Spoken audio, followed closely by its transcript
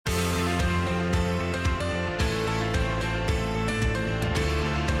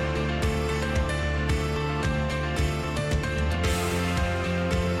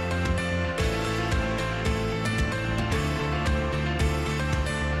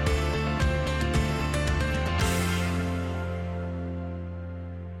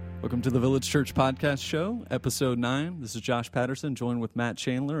Welcome to the Village Church Podcast Show, Episode 9. This is Josh Patterson, joined with Matt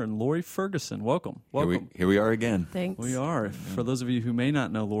Chandler and Lori Ferguson. Welcome. Here we are again. Thanks. We are. For those of you who may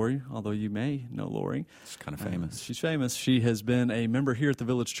not know Lori, although you may know Lori. She's kind of famous. She's famous. She has been a member here at the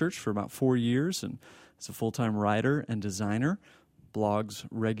Village Church for about 4 years and is a full-time writer and designer, blogs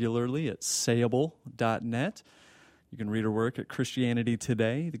regularly at sayable.net. You can read her work at Christianity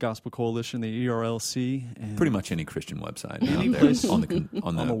Today, the Gospel Coalition, the ERLC, and pretty much any Christian website Any out there place on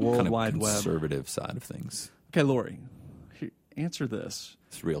the World kind of Wide Web. conservative side of things. Okay, Lori, answer this.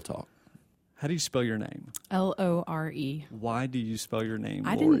 It's real talk. How do you spell your name? Lore. Why do you spell your name,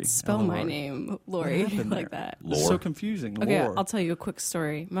 I Lori? didn't spell my L-O-R-E. name Lori What happened like there? that. It's so confusing. Okay, Lore. I'll tell you a quick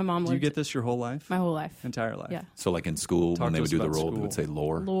story. My mom Do you lived get this your whole life? my whole life. Entire life? Yeah. So like in school, Talk when to they would us do the about roll, they school. would say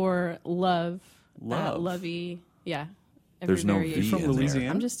lore. Lore, love, Love. lovey. Yeah. Every There's no variation. V From in there. Louisiana?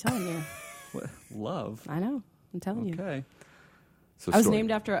 I'm just telling you. What? Love. I know. I'm telling you. Okay. So I was story.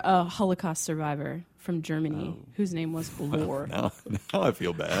 named after a Holocaust survivor from Germany whose name was Lore. Now I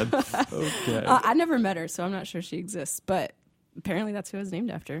feel bad. Okay. I never met her, so I'm not sure she exists. But apparently that's who I was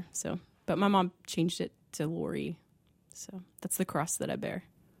named after. So, but my mom changed it to Lori. So that's the cross that I bear.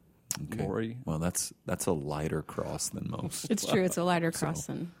 Okay. Lori. Well, that's a lighter cross than most. It's true. It's a lighter cross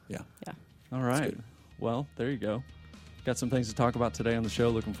So, than Yeah. yeah. All right. good. Well, there you go. Got some things to talk about today on the show.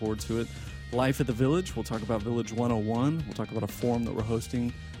 Looking forward to it. Life at the Village. We'll talk about Village 101. We'll talk about a forum that we're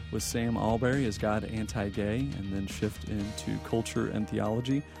hosting with Sam Alberry, Is God Anti-Gay? And then shift into culture and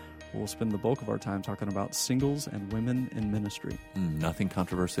theology. We'll spend the bulk of our time talking about singles and women in ministry. Nothing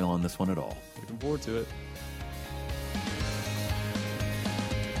controversial on this one at all. Looking forward to it.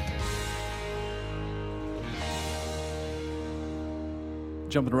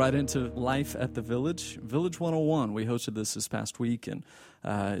 Jumping right into Life at the Village. Village 101, we hosted this past week, and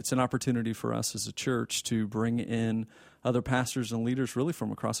it's an opportunity for us as a church to bring in other pastors and leaders really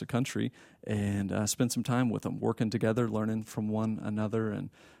from across the country and spend some time with them, working together, learning from one another, and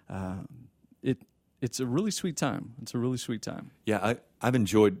it's a really sweet time. It's a really sweet time. Yeah, I've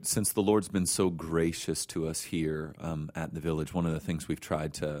enjoyed, since the Lord's been so gracious to us here at the Village, one of the things we've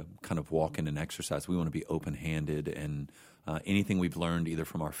tried to kind of walk in and exercise, we want to be open-handed, and anything we've learned either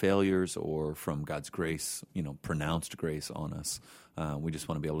from our failures or from God's grace, pronounced grace on us, we just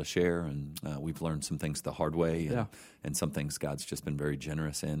want to be able to share, and we've learned some things the hard way, and some things God's just been very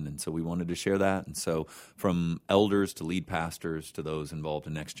generous in, and so we wanted to share that. And so from elders to lead pastors to those involved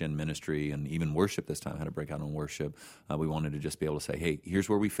in Next Gen ministry and even worship this time, how to break out on worship, we wanted to just be able to say, hey, here's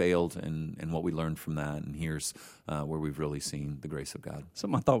where we failed and what we learned from that, and here's where we've really seen the grace of God.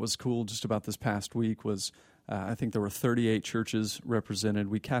 Something I thought was cool just about this past week was I think there were 38 churches represented.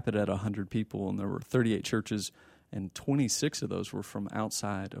 We cap it at 100 people, and there were 38 churches, and 26 of those were from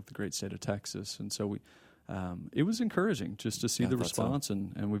outside of the great state of Texas. And so it was encouraging just to see the response,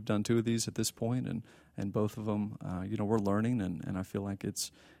 and we've done 2 of these at this point, and both of them, we're learning, and I feel like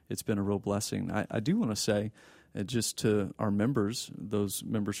it's been a real blessing. I do want to say, just to our members, those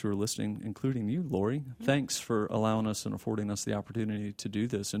members who are listening, including you, Lori, thanks for allowing us and affording us the opportunity to do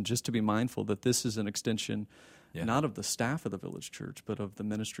this, and just to be mindful that this is an extension not of the staff of the Village Church, but of the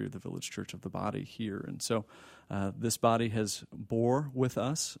ministry of the Village Church, of the body here. And so this body has bore with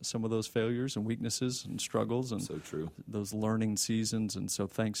us some of those failures and weaknesses and struggles and So true. those learning seasons. And so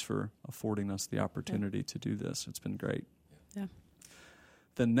thanks for affording us the opportunity to do this. It's been great. Yeah.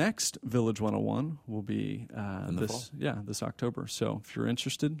 The next Village 101 will be this October. So if you're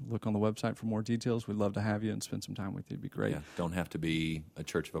interested, look on the website for more details. We'd love to have you and spend some time with you. It'd be great. Yeah, don't have to be a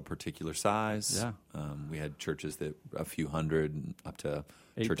church of a particular size. Yeah. We had churches that a few hundred up to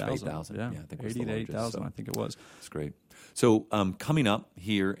church of 8,000. Yeah, I think it was 80 the to largest, 8,000, so I think it was. it's great. So coming up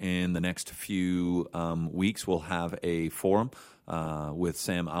here in the next few weeks, we'll have a forum with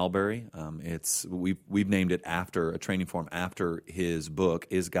Sam Alberry. We've named it after a training forum after his book,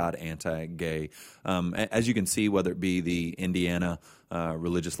 Is God Anti-Gay? As you can see, whether it be the Indiana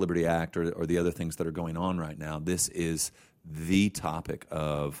Religious Liberty Act or the other things that are going on right now, this is the topic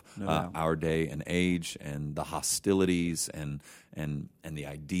of our day and age, and the hostilities and the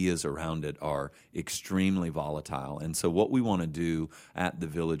ideas around it are extremely volatile. And so what we want to do at the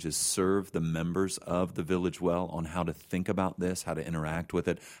Village is serve the members of the Village well on how to think about this, how to interact with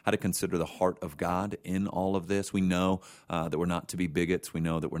it, how to consider the heart of God in all of this. We know that we're not to be bigots. We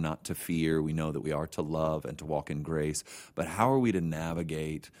know that we're not to fear. We know that we are to love and to walk in grace. But how are we to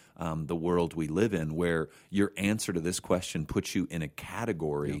navigate the world we live in, where your answer to this question puts you in a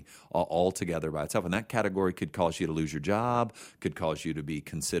category altogether by itself? And that category could cause you to lose your job, could cause you to be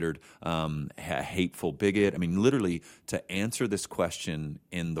considered a hateful bigot. I mean, literally, to answer this question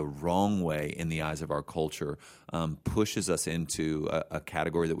in the wrong way in the eyes of our culture pushes us into a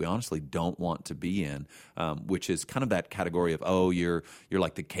category that we honestly don't want to be in, which is kind of that category of, oh, you're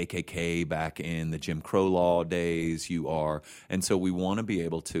like the KKK back in the Jim Crow law days. You are. And so we want to be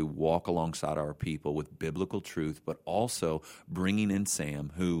able to walk alongside our people with biblical truth, but also bringing in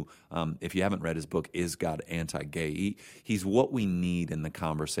Sam, who, if you haven't read his book, Is God Anti-Gay? He's what we need in the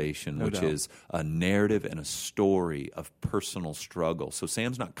conversation, No which doubt. is a narrative and a story of personal struggle. So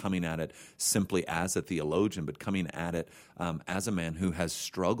Sam's not coming at it simply as a theologian, but coming at it as a man who has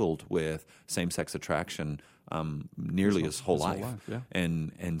struggled with same-sex attraction nearly his whole life. Yeah.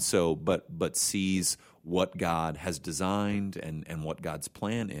 And so, but sees what God has designed and what God's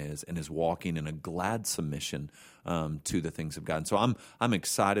plan is, and is walking in a glad submission to the things of God. And so I'm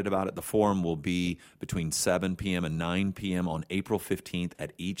excited about it. The forum will be between 7 p.m. and 9 p.m. on April 15th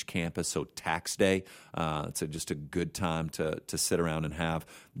at each campus. So tax day, it's just a good time to sit around and have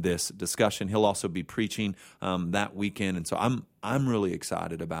this discussion. He'll also be preaching that weekend, and so I'm really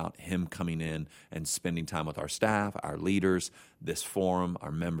excited about him coming in and spending time with our staff, our leaders, this forum,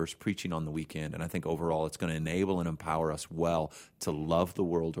 our members, preaching on the weekend. And I think overall it's going to enable and empower us well to love the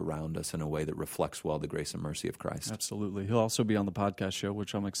world around us in a way that reflects well the grace and mercy of Christ. Absolutely. He'll also be on the podcast show,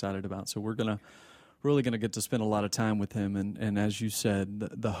 which I'm excited about. So we're really going to get to spend a lot of time with him. And as you said,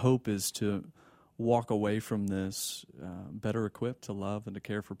 the hope is to walk away from this better equipped to love and to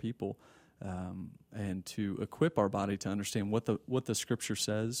care for people, and to equip our body to understand what the Scripture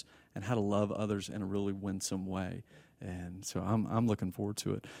says and how to love others in a really winsome way. And so I'm looking forward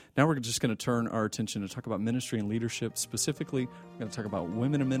to it. Now we're just going to turn our attention to talk about ministry and leadership. Specifically, we're going to talk about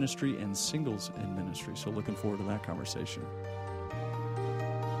women in ministry and singles in ministry. So looking forward to that conversation.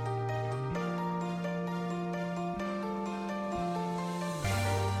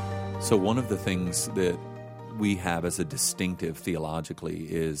 So one of the things that we have as a distinctive theologically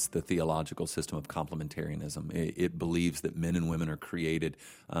is the theological system of complementarianism. It believes that men and women are created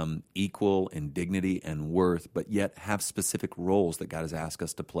equal in dignity and worth, but yet have specific roles that God has asked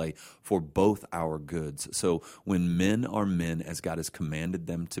us to play for both our goods. So when men are men as God has commanded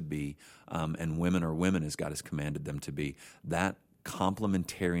them to be, and women are women as God has commanded them to be, that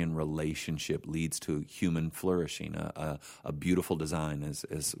complementarian relationship leads to human flourishing, a beautiful design,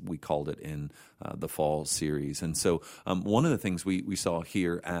 as we called it in the fall series. And so one of the things we saw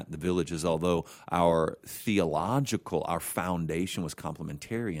here at the Village is, although our foundation was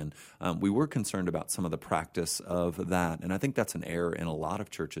complementarian, we were concerned about some of the practice of that. And I think that's an error in a lot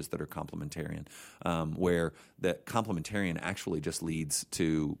of churches that are complementarian, where that complementarian actually just leads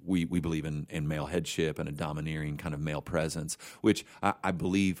to, we believe in male headship and a domineering kind of male presence, which I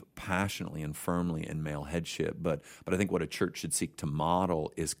believe passionately and firmly in male headship, but I think what a church should seek to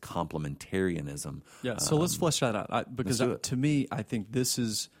model is complementarianism. Yeah, so let's flesh that out, because to me, I think this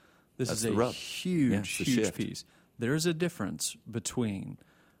is a huge shift. piece. There's a difference between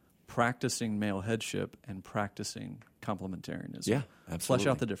practicing male headship and practicing complementarianism. Yeah, absolutely.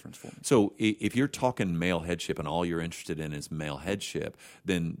 Flesh out the difference for me. So if you're talking male headship and all you're interested in is male headship,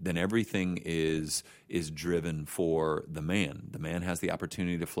 then everything is driven for the man. The man has the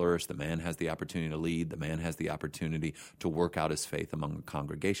opportunity to flourish. The man has the opportunity to lead. The man has the opportunity to work out his faith among the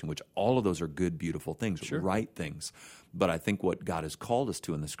congregation, which all of those are good, beautiful things, right things. But I think what God has called us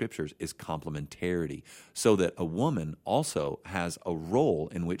to in the Scriptures is complementarity, so that a woman also has a role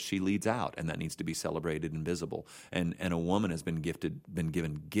in which she leads out, and that needs to be celebrated and visible. And a woman has been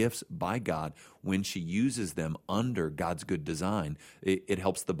given gifts by God. When she uses them under God's good design, it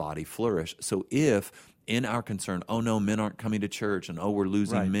helps the body flourish. So if in our concern, oh no, men aren't coming to church, and oh, we're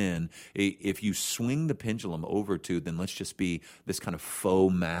losing men, if you swing the pendulum over to, then let's just be this kind of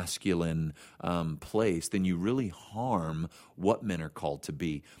faux masculine place, then you really harm what men are called to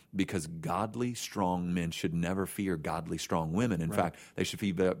be, because godly, strong men should never fear godly, strong women. In fact, they should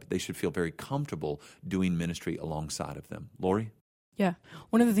feel very comfortable doing ministry alongside of them. Lori? Yeah,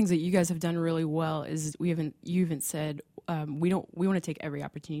 one of the things that you guys have done really well is you even said we want to take every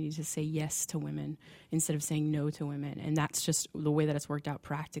opportunity to say yes to women instead of saying no to women, and that's just the way that it's worked out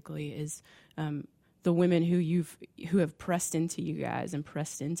practically. Is the women who have pressed into you guys and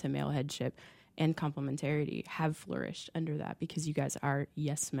pressed into male headship and complementarity have flourished under that, because you guys are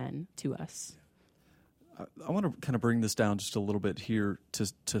yes men to us. I want to kind of bring this down just a little bit here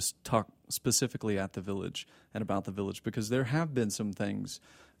to talk specifically at the Village and about the Village, because there have been some things,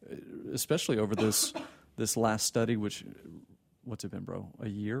 especially over this last study, which what's it been, bro? A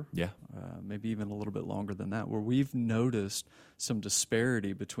year? Yeah. Maybe even a little bit longer than that, where we've noticed some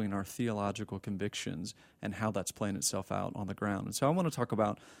disparity between our theological convictions and how that's playing itself out on the ground. And so I want to talk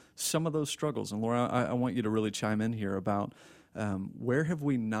about some of those struggles. And Laura, I want you to really chime in here about where have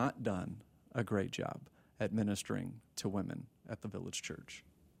we not done a great job at ministering to women at the Village Church?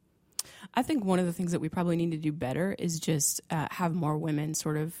 I think one of the things that we probably need to do better is just have more women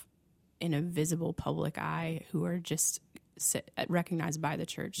sort of in a visible public eye who are just recognized by the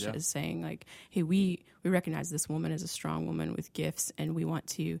church as saying like, hey, we recognize this woman as a strong woman with gifts, and we want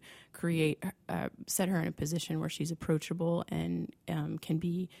to set her in a position where she's approachable and can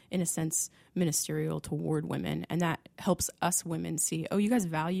be, in a sense, ministerial toward women. And that helps us women see, oh, you guys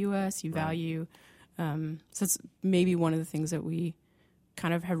value us, you value. So it's maybe one of the things that we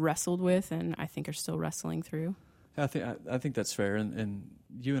kind of have wrestled with and I think are still wrestling through. I think that's fair. And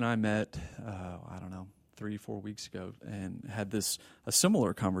you and I met, 3-4 weeks ago and had a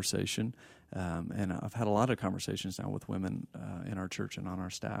similar conversation. And I've had a lot of conversations now with women in our church and on our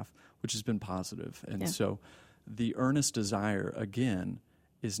staff, which has been positive. And so the earnest desire, again,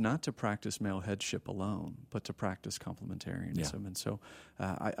 is not to practice male headship alone, but to practice complementarianism. Yeah. And so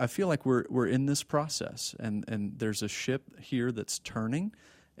I feel like we're in this process, and there's a ship here that's turning,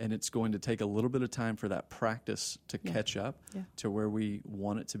 and it's going to take a little bit of time for that practice to catch up to where we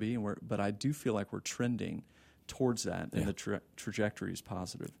want it to be. But I do feel like we're trending towards that, and the trajectory is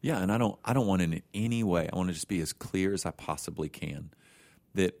positive. Yeah, and I don't want in any way, I want to just be as clear as I possibly can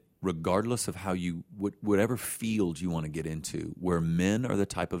that regardless of how whatever field you want to get into, where men are the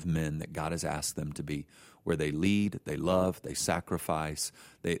type of men that God has asked them to be, where they lead, they love, they sacrifice,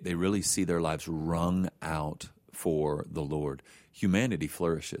 they really see their lives wrung out for the Lord, humanity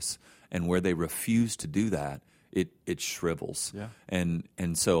flourishes. And where they refuse to do that, it shrivels. Yeah.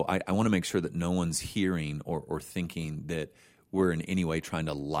 And so I want to make sure that no one's hearing or thinking that we're in any way trying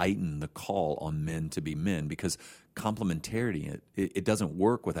to lighten the call on men to be men, because complementarity, it doesn't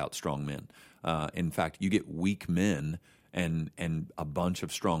work without strong men. In fact, you get weak men and a bunch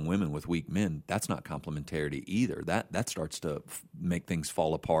of strong women with weak men. That's not complementarity either. That starts to make things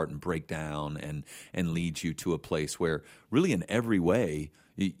fall apart and break down and leads you to a place where really in every way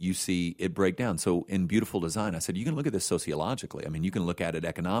you see it break down. So in Beautiful Design, I said, you can look at this sociologically. I mean, you can look at it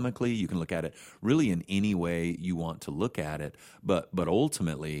economically. You can look at it really in any way you want to look at it. But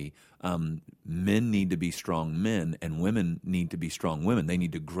ultimately, men need to be strong men, and women need to be strong women. They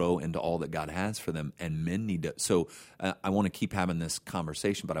need to grow into all that God has for them, and men need to. So I want to keep having this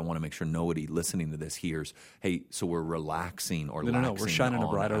conversation, but I want to make sure nobody listening to this hears, hey, so we're relaxing or laxing. No, we're shining a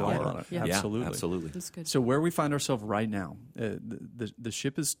brighter light on it. Yeah. Absolutely. That's good. So where we find ourselves right now, the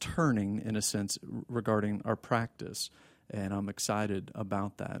ship is turning in a sense regarding our practice, and I'm excited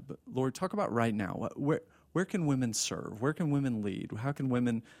about that. But Lord, talk about right now. Where can women serve? Where can women lead? How can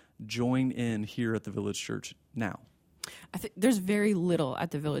women join in here at the Village Church now? I think there's very little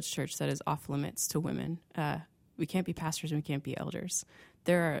at the Village Church that is off limits to women. We can't be pastors and we can't be elders.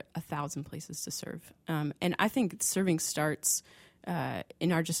 There are 1,000 places to serve. And I think serving starts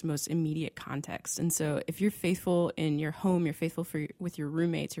in our just most immediate context. And so if you're faithful in your home, you're faithful with your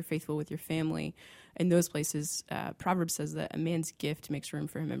roommates, you're faithful with your family, in those places, Proverbs says that a man's gift makes room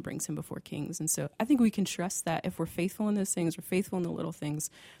for him and brings him before kings. And so I think we can trust that if we're faithful in those things, we're faithful in the little things,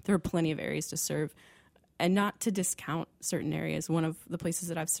 there are plenty of areas to serve. And not to discount certain areas. One of the places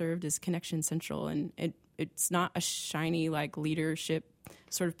that I've served is Connection Central, and it's not a shiny like leadership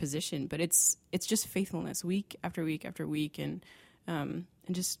sort of position, but it's just faithfulness week after week after week, and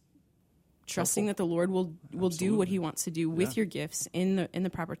just trusting that the Lord will do what He wants to do with your gifts in the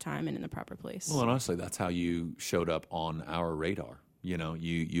proper time and in the proper place. Well, and honestly, that's how you showed up on our radar. You know,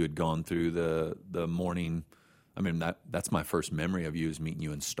 you had gone through the morning. I mean, that's my first memory of you, is meeting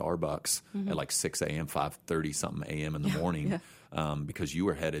you in Starbucks at like 6 a.m., 5:30 something a.m. in the morning, because you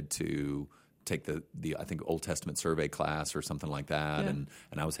were headed to take the I think Old Testament survey class or something like that, and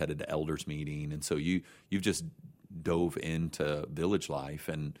I was headed to elders meeting, and so you've just dove into village life,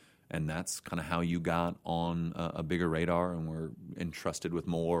 and that's kind of how you got on a bigger radar, and were entrusted with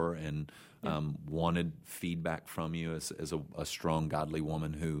more, and wanted feedback from you as a strong, godly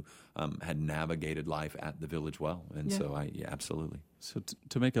woman who had navigated life at the village well. And so absolutely. So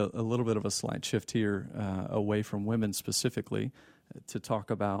to make a little bit of a slight shift here away from women specifically, to talk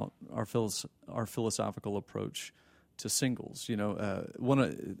about our philosophical approach to singles. You know,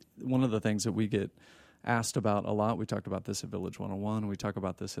 one of the things that we get asked about a lot, we talked about this at Village 101, we talk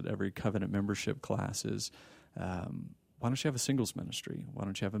about this at every covenant membership class, is why don't you have a singles ministry? Why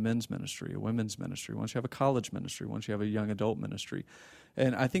don't you have a men's ministry, a women's ministry? Why don't you have a college ministry? Why don't you have a young adult ministry?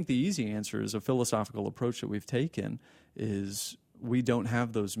 And I think the easy answer is a philosophical approach that we've taken is we don't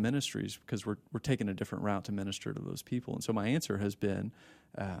have those ministries because we're taking a different route to minister to those people. And so my answer has been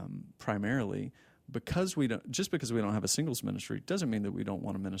primarily because we don't have a singles ministry doesn't mean that we don't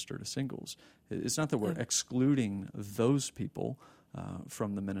want to minister to singles. It's not that we're excluding those people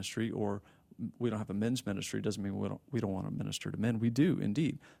from the ministry, or we don't have a men's ministry doesn't mean we don't want to minister to men. We do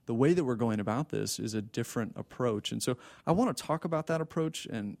indeed. The way that we're going about this is a different approach, and so I want to talk about that approach.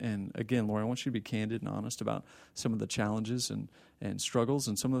 And again, Lori, I want you to be candid and honest about some of the challenges and struggles,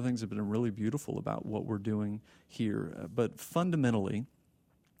 and some of the things that have been really beautiful about what we're doing here. But fundamentally,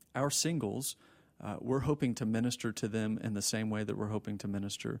 our singles, we're hoping to minister to them in the same way that we're hoping to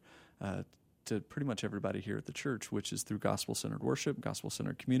minister to pretty much everybody here at the church, which is through gospel-centered worship,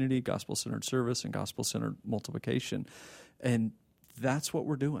 gospel-centered community, gospel-centered service, and gospel-centered multiplication. And that's what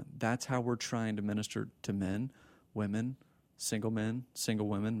we're doing. That's how we're trying to minister to men, women, single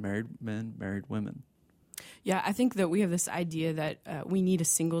women, married men, married women. Yeah, I think that we have this idea that we need a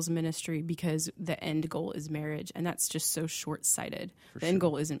singles ministry because the end goal is marriage, and that's just so short-sighted. The end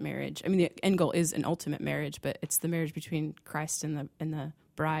goal isn't marriage. I mean, the end goal is an ultimate marriage, but it's the marriage between Christ and the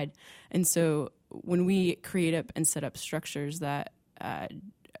bride. And so when we create up and set up structures that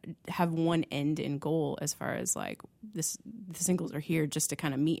have one end in goal, as far as like the singles are here just to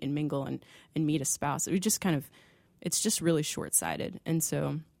kind of meet and mingle and meet a spouse, it's just really short-sighted. And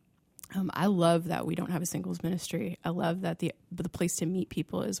so I love that we don't have a singles ministry. I love that the place to meet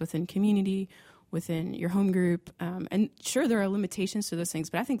people is within community, within your home group. And sure, there are limitations to those things,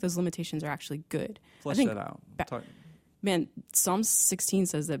 but I think those limitations are actually good. Flesh that out. Man, Psalm 16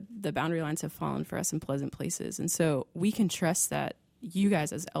 says that the boundary lines have fallen for us in pleasant places. And so we can trust that you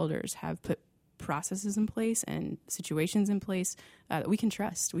guys as elders have put processes in place and situations in place that we can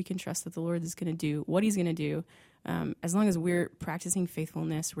trust. We can trust that the Lord is going to do what he's going to do. As long as we're practicing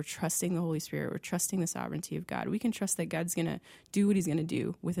faithfulness, we're trusting the Holy Spirit, we're trusting the sovereignty of God, we can trust that God's going to do what he's going to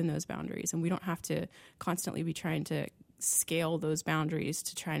do within those boundaries. And we don't have to constantly be trying to scale those boundaries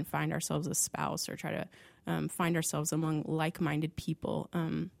to try and find ourselves a spouse or try to find ourselves among like-minded people.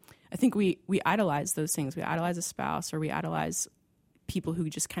 I think we idolize those things. We idolize a spouse, or we idolize people who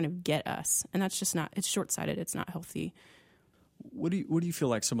just kind of get us. And that's just it's short-sighted. It's not healthy. What do you feel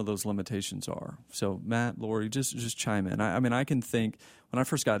like some of those limitations are? So Matt, Lori, just chime in. I mean, I can think when I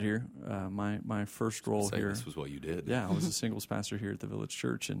first got here, my first role here. This was what you did. Yeah, I was a singles pastor here at the Village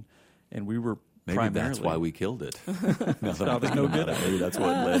Church, and we were maybe primarily, that's why we killed it. I was no good at it. Maybe that's what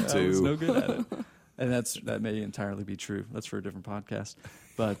it led to. I was no good at it, and that may entirely be true. That's for a different podcast,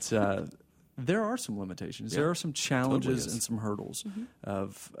 but. There are some limitations. Yeah, there are some challenges and some hurdles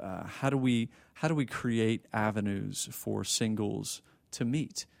of how do we create avenues for singles to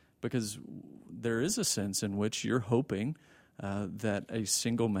meet, because there is a sense in which you're hoping that a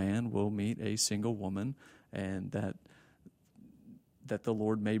single man will meet a single woman, and that the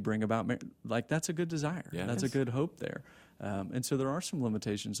Lord may bring about like that's a good desire. Yeah, that's a good hope there. And so there are some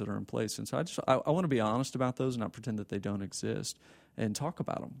limitations that are in place, and so I want to be honest about those and not pretend that they don't exist and talk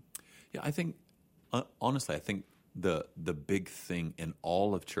about them. Yeah, I think, honestly, I think the big thing in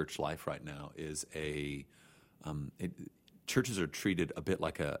all of church life right now is churches are treated a bit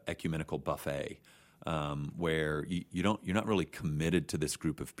like a ecumenical buffet, where you're not really committed to this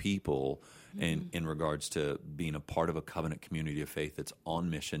group of people in regards to being a part of a covenant community of faith that's on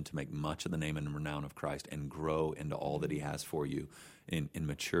mission to make much of the name and renown of Christ and grow into all that he has for you in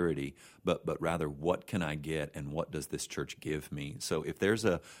maturity, but rather what can I get and what does this church give me? So if there's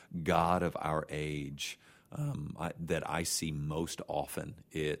a God of our age that I see most often,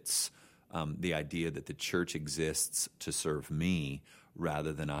 it's the idea that the church exists to serve me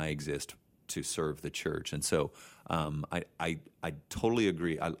rather than I exist to serve the church. And so I totally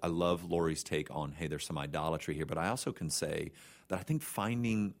agree. I love Lori's take on, hey, there's some idolatry here, but I also can say that I think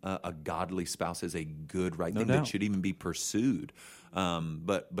finding a godly spouse is a good thing that should even be pursued.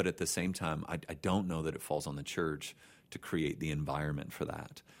 But at the same time, I don't know that it falls on the church to create the environment for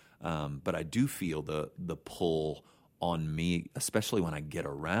that. But I do feel the pull on me, especially when I get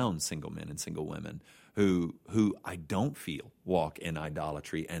around single men and single women who I don't feel walk in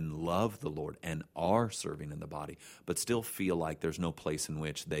idolatry and love the Lord and are serving in the body, but still feel like there's no place in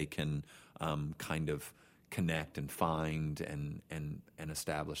which they can kind of connect and find and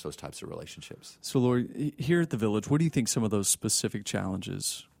establish those types of relationships. So, Lori, here at the Village, what do you think some of those specific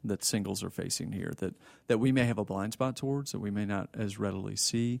challenges that singles are facing here that we may have a blind spot towards, that we may not as readily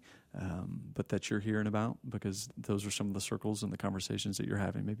see, but that you're hearing about, because those are some of the circles and the conversations that you're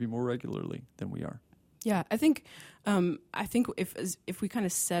having maybe more regularly than we are? Yeah, I think if we kind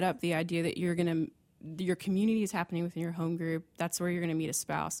of set up the idea that your community is happening within your home group, that's where you're going to meet a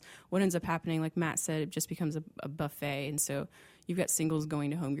spouse. What ends up happening, like Matt said, it just becomes a buffet. And so you've got singles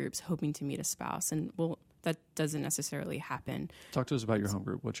going to home groups hoping to meet a spouse, and that doesn't necessarily happen. Talk to us about your home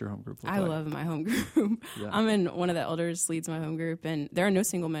group. What's your home group look like? I love my home group. Yeah. I'm in one of the elders leads my home group, and there are no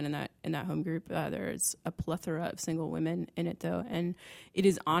single men in that home group. There's a plethora of single women in it, though, and it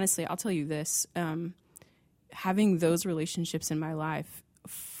is honestly, I'll tell you this: having those relationships in my life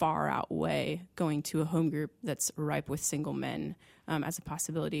far outweigh going to a home group that's ripe with single men as a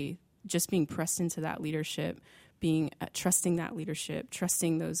possibility. Just being pressed into that leadership, being trusting that leadership,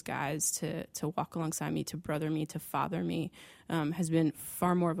 trusting those guys to walk alongside me, to brother me, to father me, has been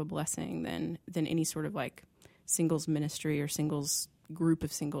far more of a blessing than any sort of like singles ministry or singles group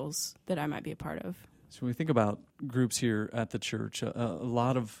of singles that I might be a part of. So when we think about groups here at the church, a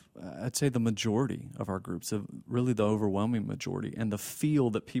lot of, I'd say the majority of our groups, really the overwhelming majority, and the feel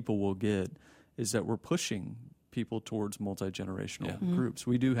that people will get is that we're pushing people towards multi-generational groups.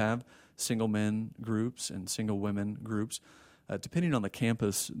 We do have single men groups and single women groups. Depending on the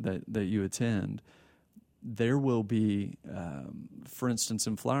campus that you attend, there will be, for instance,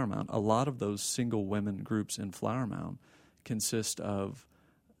 in Flower Mound, a lot of those single women groups in Flower Mound consist of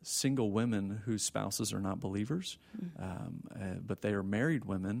single women whose spouses are not believers, but they are married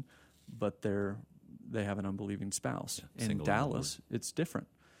women, but they have an unbelieving spouse. In Dallas, it's different.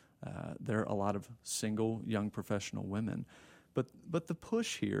 There are a lot of single young professional women. But the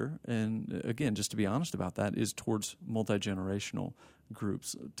push here, and again, just to be honest about that, is towards multi-generational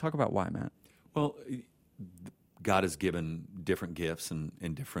groups. Talk about why, Matt. Well, God has given different gifts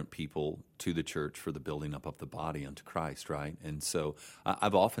and different people to the church for the building up of the body unto Christ, right? And so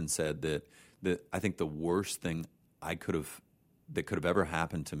I've often said that I think the worst thing that could have ever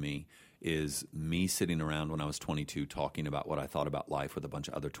happened to me is me sitting around when I was 22 talking about what I thought about life with a bunch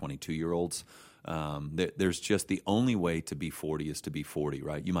of other 22-year-olds. There's just the only way to be 40 is to be 40,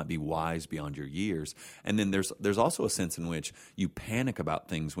 right? You might be wise beyond your years. And then there's also a sense in which you panic about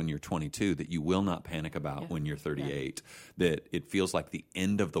things when you're 22 that you will not panic about when you're 38, that it feels like the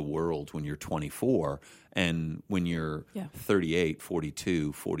end of the world when you're 24. And when you're 38,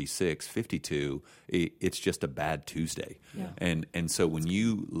 42, 46, 52, it's just a bad Tuesday. Yeah. And so when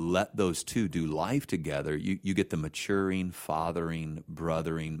you let those two do life together, you get the maturing, fathering,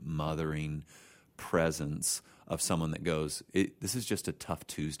 brothering, mothering presence of someone that goes, this is just a tough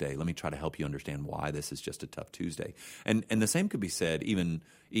Tuesday. Let me try to help you understand why this is just a tough Tuesday. And the same could be said even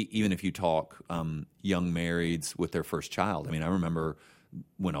if you talk young marrieds with their first child. I mean, I remember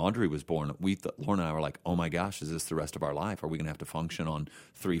when Audrey was born, Lauren and I were like, oh my gosh, is this the rest of our life? Are we going to have to function on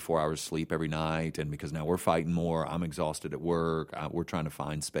 3-4 hours sleep every night? And because now we're fighting more, I'm exhausted at work, we're trying to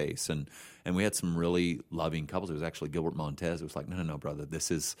find space. And we had some really loving couples. It was actually Gilbert Montez. It was like, no, brother,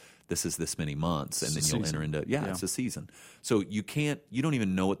 this is this many months. And then you'll enter into, it's a season. So you don't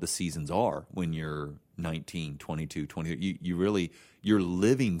even know what the seasons are when you're 19, 22, 20. You're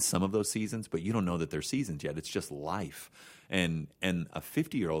living some of those seasons, but you don't know that they're seasons yet. It's just life. And a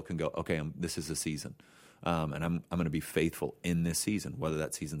 50-year-old can go, okay, this is a season, and I'm going to be faithful in this season, whether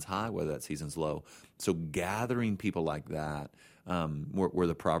that season's high, whether that season's low. So gathering people like that, where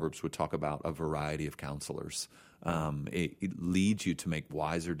the Proverbs would talk about a variety of counselors, it leads you to make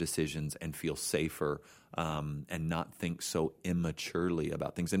wiser decisions and feel safer, and not think so immaturely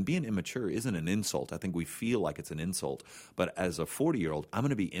about things. And being immature isn't an insult. I think we feel like it's an insult. But as a 40-year-old, I'm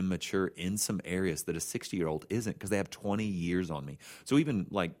going to be immature in some areas that a 60-year-old isn't because they have 20 years on me. So even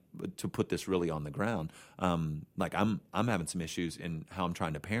like to put this really on the ground, like I'm having some issues in how I'm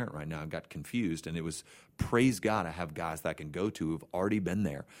trying to parent right now. I got confused, and it was, praise God, I have guys that I can go to who've already been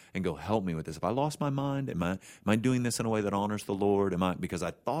there and go, help me with this. If I lost my mind, am I doing this in a way that honors the Lord? Because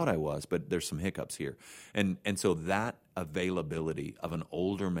I thought I was, but there's some hiccups here. And so that availability of an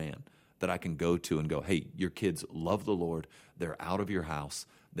older man that I can go to and go, hey, your kids love the Lord. They're out of your house.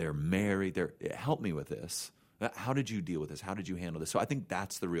 They're married. Help me with this. How did you deal with this? How did you handle this? So I think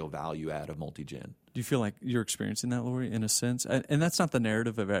that's the real value add of multi-gen. Do you feel like you're experiencing that, Lori, in a sense? And that's not the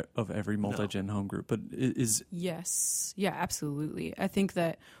narrative of every multi-gen home group, but is... Yes. Yeah, absolutely. I think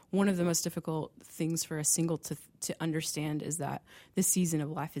that one of the most difficult things for a single to understand is that this season of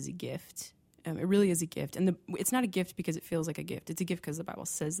life is a gift. It really is a gift. And it's not a gift because it feels like a gift. It's a gift because the Bible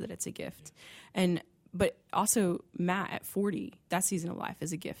says that it's a gift. But also, Matt, at 40, that season of life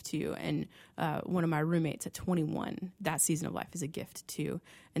is a gift too. And one of my roommates at 21, that season of life is a gift too.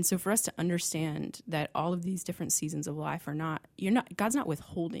 And so for us to understand that all of these different seasons of life God's not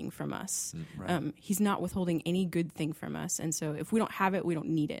withholding from us. Right. He's not withholding any good thing from us. And so if we don't have it, we don't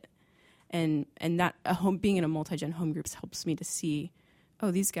need it. And that being in a multi-gen home groups helps me to see,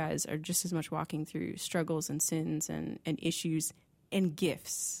 these guys are just as much walking through struggles and sins and issues and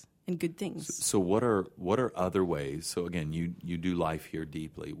gifts. and good things. So what are other ways? So again, you do life here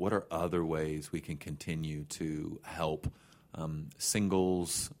deeply. What are other ways we can continue to help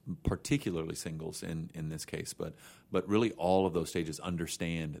singles, particularly singles in this case, but really all of those stages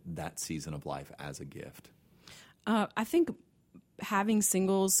understand that season of life as a gift? I think having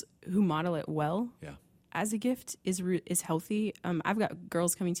singles who model it well Yeah. as a gift is healthy. I've got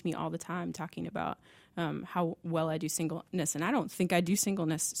girls coming to me all the time talking about how well I do singleness, and I don't think I do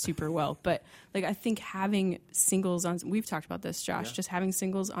singleness super well, but like I think having singles on, we've talked about this, Josh, Yeah. just having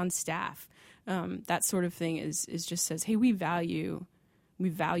singles on staff, that sort of thing is just says, hey, we value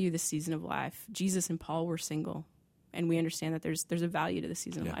this season of life. Jesus and Paul were single, and we understand that there's a value to the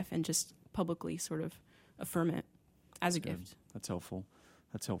season Yeah. of life, and just publicly sort of affirm it as a gift. That's helpful.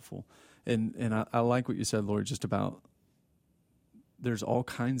 That's helpful. And I like what you said, Lori, just about there's all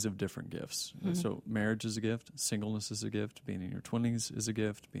kinds of different gifts. Mm-hmm. So marriage is a gift, singleness is a gift, being in your 20s is a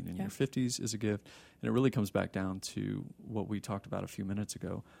gift, being in Yeah. your 50s is a gift. And it really comes back down to what we talked about a few minutes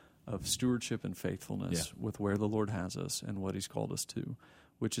ago of stewardship and faithfulness with where the Lord has us and what he's called us to,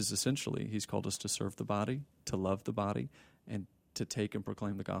 which is essentially he's called us to serve the body, to love the body, and to take and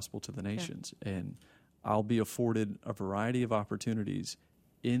proclaim the gospel to the nations. And I'll be afforded a variety of opportunities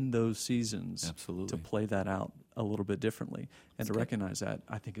in those seasons Absolutely. to play that out a little bit differently. And to recognize that,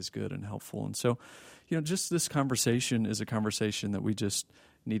 I think, is good and helpful. And so, just this conversation is a conversation that we just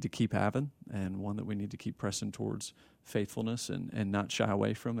need to keep having, and one that we need to keep pressing towards faithfulness and not shy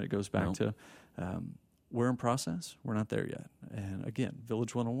away from. It goes back to we're in process. We're not there yet. And again,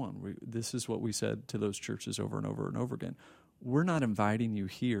 Village 101, this is what we said to those churches over and over and over again. We're not inviting you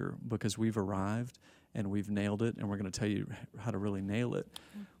here because we've arrived and we've nailed it and we're going to tell you how to really nail it.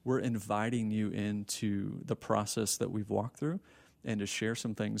 We're inviting you into the process that we've walked through and to share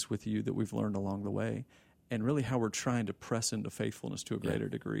some things with you that we've learned along the way, and really how we're trying to press into faithfulness to a greater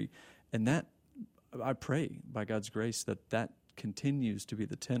degree. And that, I pray by God's grace that continues to be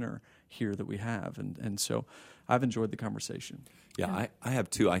the tenor here that we have. And so I've enjoyed the conversation. Yeah, I have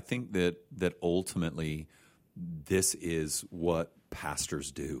too. I think that ultimately this is what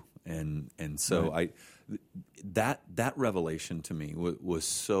pastors do. And so Right. that revelation to me was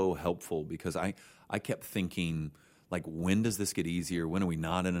so helpful, because I kept thinking, like, when does this get easier? When are we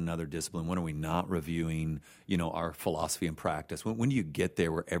not in another discipline? When are we not reviewing, our philosophy and practice? When do you get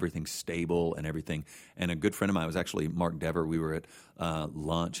there where everything's stable and everything? And a good friend of mine was actually Mark Dever. We were at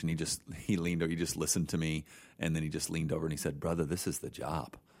lunch, and he leaned over, he just listened to me, and then he just leaned over and he said, "Brother, this is the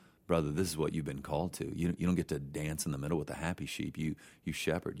job. Brother, this is what you've been called to. You don't get to dance in the middle with the happy sheep. You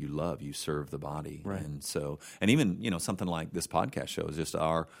shepherd, you love, you serve the body." Right. And so, and even, something like this podcast show is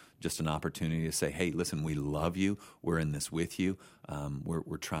just an opportunity to say, hey, listen, we love you. We're in this with you.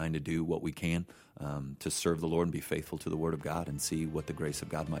 We're trying to do what we can to serve the Lord and be faithful to the Word of God and see what the grace of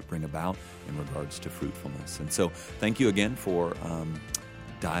God might bring about in regards to fruitfulness. And so thank you again for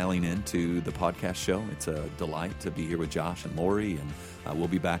dialing into the podcast show. It's a delight to be here with Josh and Lori, and we'll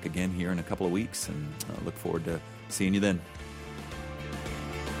be back again here in a couple of weeks, and look forward to seeing you then.